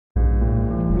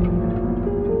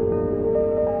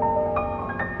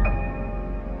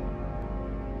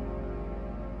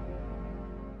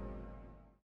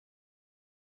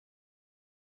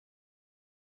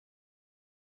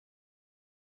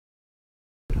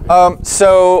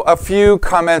So a few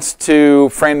comments to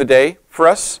frame the day for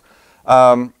us.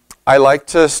 I like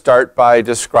to start by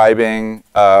describing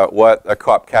what a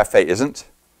co-op cafe isn't.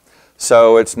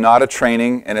 So it's not a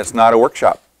training and it's not a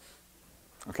workshop.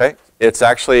 Okay? It's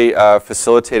actually a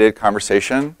facilitated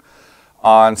conversation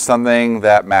on something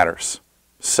that matters.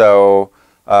 So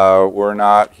we're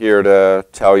not here to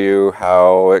tell you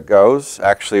how it goes.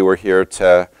 Actually, we're here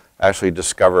to actually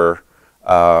discover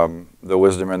the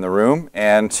wisdom in the room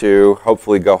and to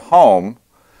hopefully go home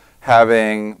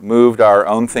having moved our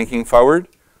own thinking forward.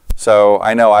 So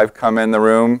I know I've come in the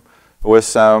room with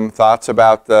some thoughts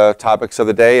about the topics of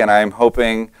the day, and I'm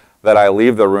hoping that I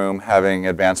leave the room having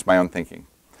advanced my own thinking.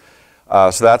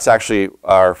 So that's actually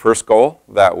our first goal,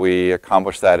 that we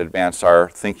accomplish that, advance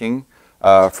our thinking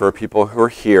for people who are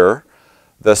here.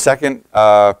 The second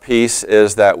piece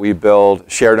is that we build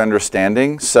shared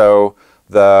understanding. So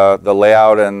the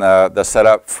layout and the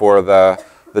setup for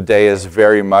the day is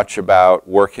very much about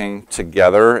working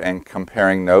together and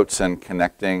comparing notes and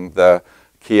connecting the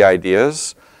key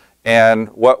ideas. And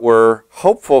what we're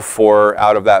hopeful for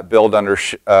out of that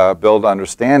build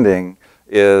understanding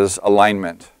is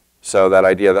alignment. So that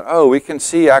idea that, oh, we can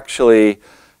see actually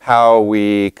how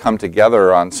we come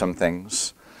together on some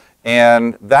things.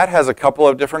 And that has a couple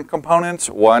of different components.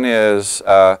 One is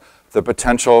the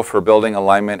potential for building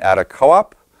alignment at a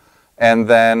co-op, and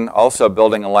then also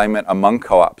building alignment among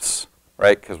co-ops,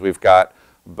 right? Because we've got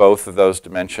both of those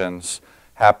dimensions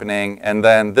happening. And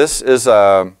then this is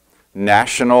a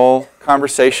national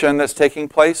conversation that's taking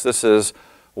place. This is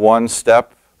one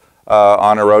step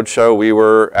on a roadshow. We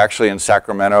were actually in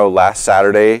Sacramento last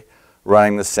Saturday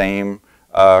running the same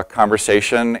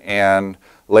conversation, and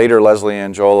later Leslie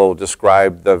and Joel will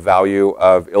describe the value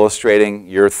of illustrating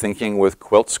your thinking with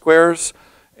quilt squares.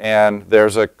 And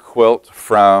there's a quilt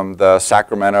from the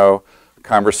Sacramento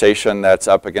conversation that's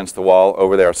up against the wall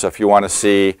over there. So if you want to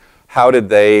see how did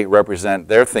they represent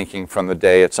their thinking from the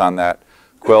day, it's on that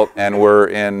quilt. And we're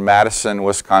in Madison,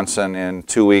 Wisconsin in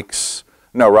 2 weeks.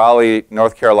 No, Raleigh,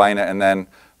 North Carolina, and then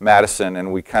Madison.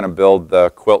 And we kind of build the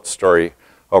quilt story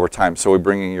over time. So we're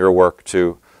bringing your work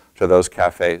to those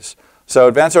cafes. So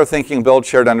advance our thinking, build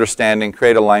shared understanding,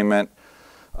 create alignment,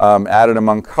 added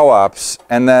among co-ops.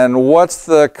 And then what's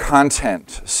the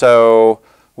content? So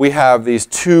we have these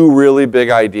two really big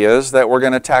ideas that we're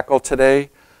going to tackle today: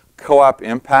 co-op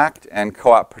impact and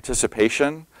co-op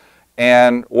participation.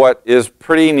 And what is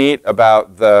pretty neat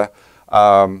about the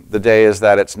day is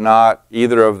that it's not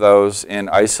either of those in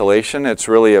isolation. It's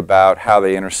really about how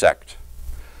they intersect.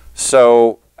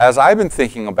 So as I've been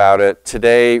thinking about it,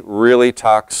 today really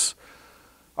talks,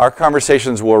 our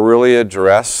conversations will really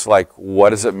address, like,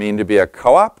 what does it mean to be a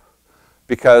co-op?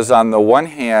 Because on the one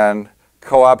hand,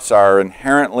 co-ops are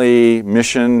inherently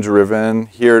mission-driven,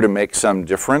 here to make some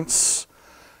difference.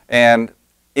 And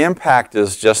impact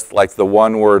is just like the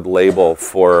one-word label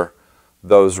for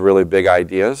those really big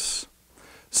ideas.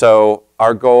 So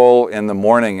our goal in the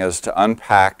morning is to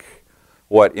unpack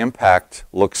what impact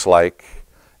looks like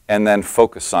and then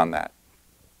focus on that.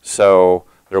 So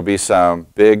there'll be some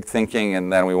big thinking,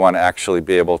 and then we want to actually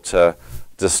be able to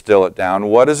distill it down.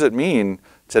 What does it mean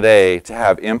today to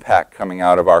have impact coming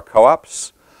out of our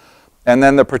co-ops? And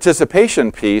then the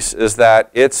participation piece is that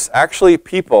it's actually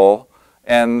people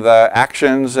and the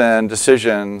actions and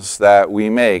decisions that we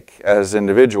make as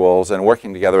individuals and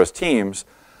working together as teams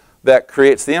that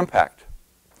creates the impact.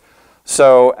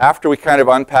 So after we kind of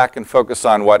unpack and focus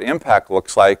on what impact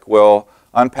looks like, we'll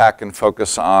unpack and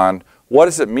focus on what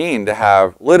does it mean to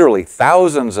have literally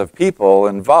thousands of people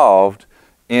involved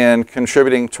in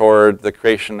contributing toward the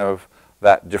creation of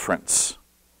that difference.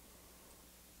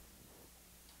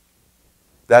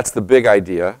 That's the big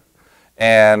idea,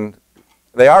 and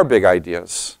they are big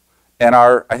ideas. And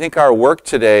I think our work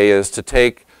today is to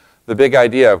take the big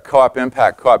idea of co-op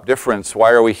impact, co-op difference,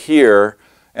 why are we here,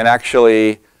 and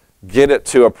actually get it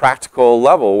to a practical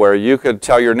level where you could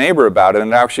tell your neighbor about it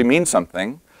and it actually means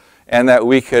something, and that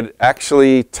we could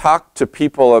actually talk to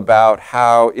people about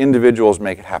how individuals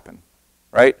make it happen,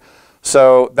 right?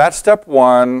 So that's step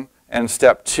one and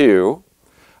step two.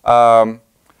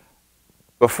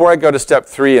 Before I go to step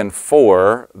 3 and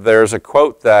 4, there's a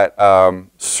quote that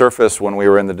surfaced when we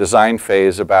were in the design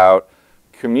phase about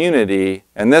community,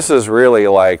 and this is really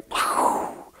like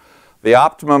the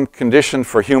optimum condition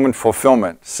for human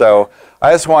fulfillment. So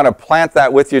I just want to plant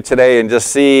that with you today and just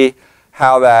see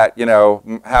how that,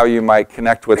 how you might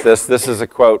connect with this. This is a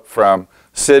quote from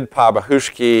Sid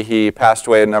Pabahushki. He passed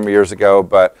away a number of years ago,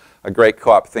 but a great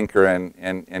co-op thinker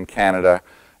in Canada.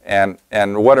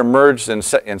 And what emerged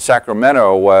in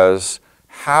Sacramento was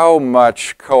how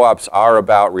much co-ops are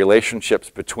about relationships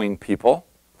between people,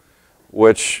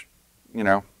 which, you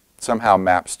know, somehow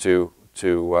maps to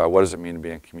what does it mean to be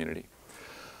in community.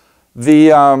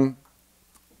 The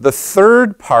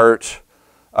third part,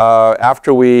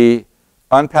 after we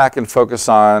unpack and focus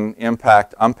on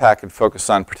impact, unpack and focus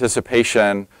on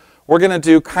participation, we're going to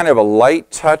do kind of a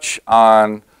light touch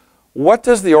on what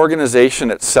does the organization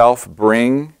itself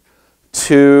bring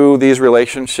to these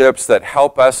relationships that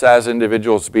help us as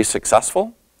individuals be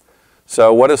successful.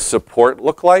 So what does support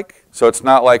look like? So it's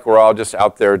not like we're all just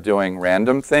out there doing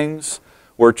random things.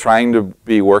 We're trying to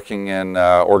be working in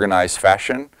organized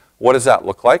fashion. What does that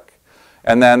look like?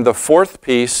 And then the fourth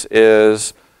piece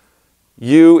is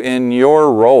you in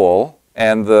your role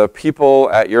and the people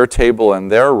at your table in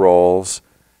their roles.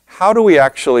 How do we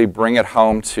actually bring it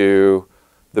home to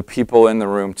the people in the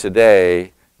room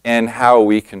today and how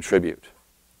we contribute,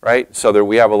 right? So that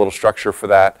we have a little structure for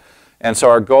that. And so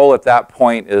our goal at that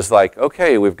point is like,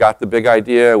 okay, we've got the big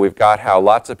idea, we've got how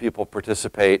lots of people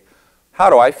participate.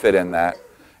 How do I fit in that?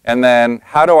 And then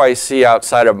how do I see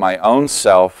outside of my own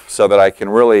self so that I can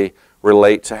really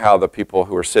relate to how the people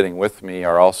who are sitting with me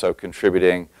are also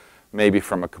contributing, maybe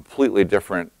from a completely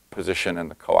different position in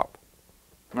the co-op.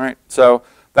 All right, so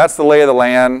that's the lay of the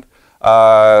land.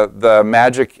 The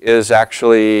magic is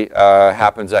actually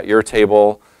happens at your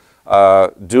table.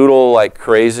 Doodle like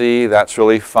crazy, that's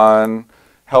really fun.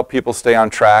 Help people stay on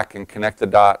track and connect the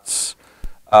dots.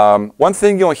 One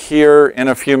thing you'll hear in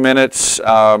a few minutes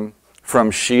from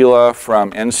Sheila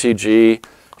from NCG,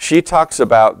 she talks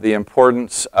about the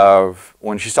importance of,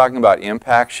 when she's talking about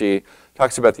impact, she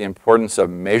talks about the importance of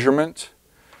measurement.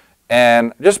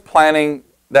 And just planting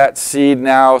that seed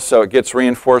now so it gets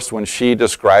reinforced when she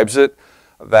describes it,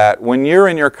 that when you're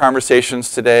in your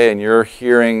conversations today and you're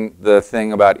hearing the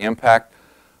thing about impact,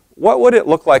 what would it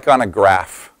look like on a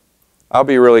graph? I'll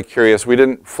be really curious. We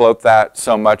didn't float that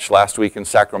so much last week in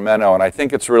Sacramento, and I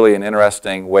think it's really an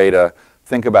interesting way to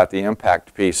think about the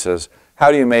impact piece is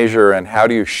how do you measure and how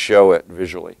do you show it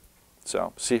visually?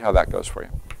 So see how that goes for you.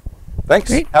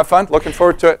 Thanks. Great. Have fun. Looking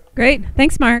forward to it. Great.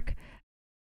 Thanks, Mark.